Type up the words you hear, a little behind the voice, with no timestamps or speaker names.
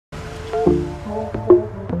Making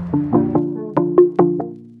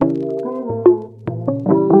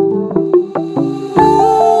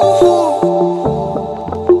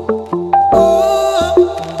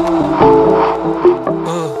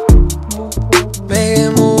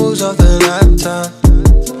moves off the laptop,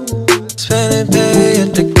 spending pay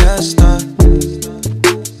at the gas stop.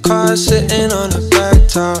 Car sitting on the back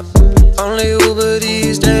top. Only Uber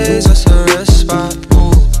these days, that's a rest spot.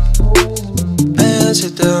 Bands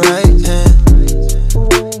hit the right hand,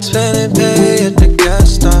 spending pay at the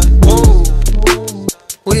gas stop.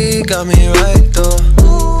 We got me right though.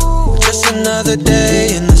 Just another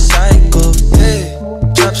day in the cycle. Hey,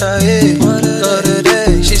 drop shot, hey, other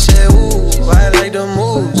day. She said, ooh, I like the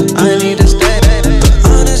moves, I need to stay. But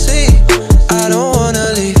honestly, I don't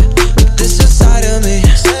wanna leave. This inside of me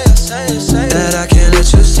that I can't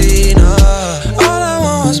let you see, no. All I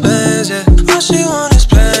want was bands, yeah. All she want is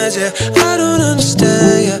plans, yeah. I don't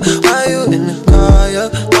understand, yeah. Why you in the car, yeah?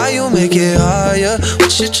 Why you make it higher?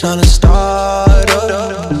 What you tryna start,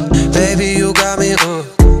 baby, you got me,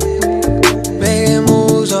 making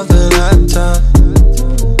moves off the laptop,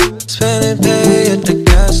 spending pay at the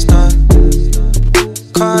gas stop.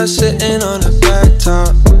 Car sitting on the back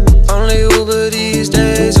top. Only Uber these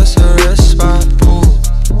days, that's a rest spot.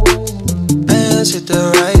 Bands hit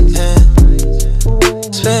the right hand,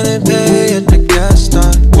 spending pay at the gas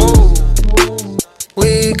stop.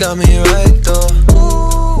 We got me right though.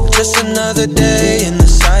 Just another day in the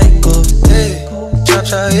cycle. Hey, drop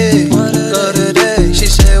shot, hey.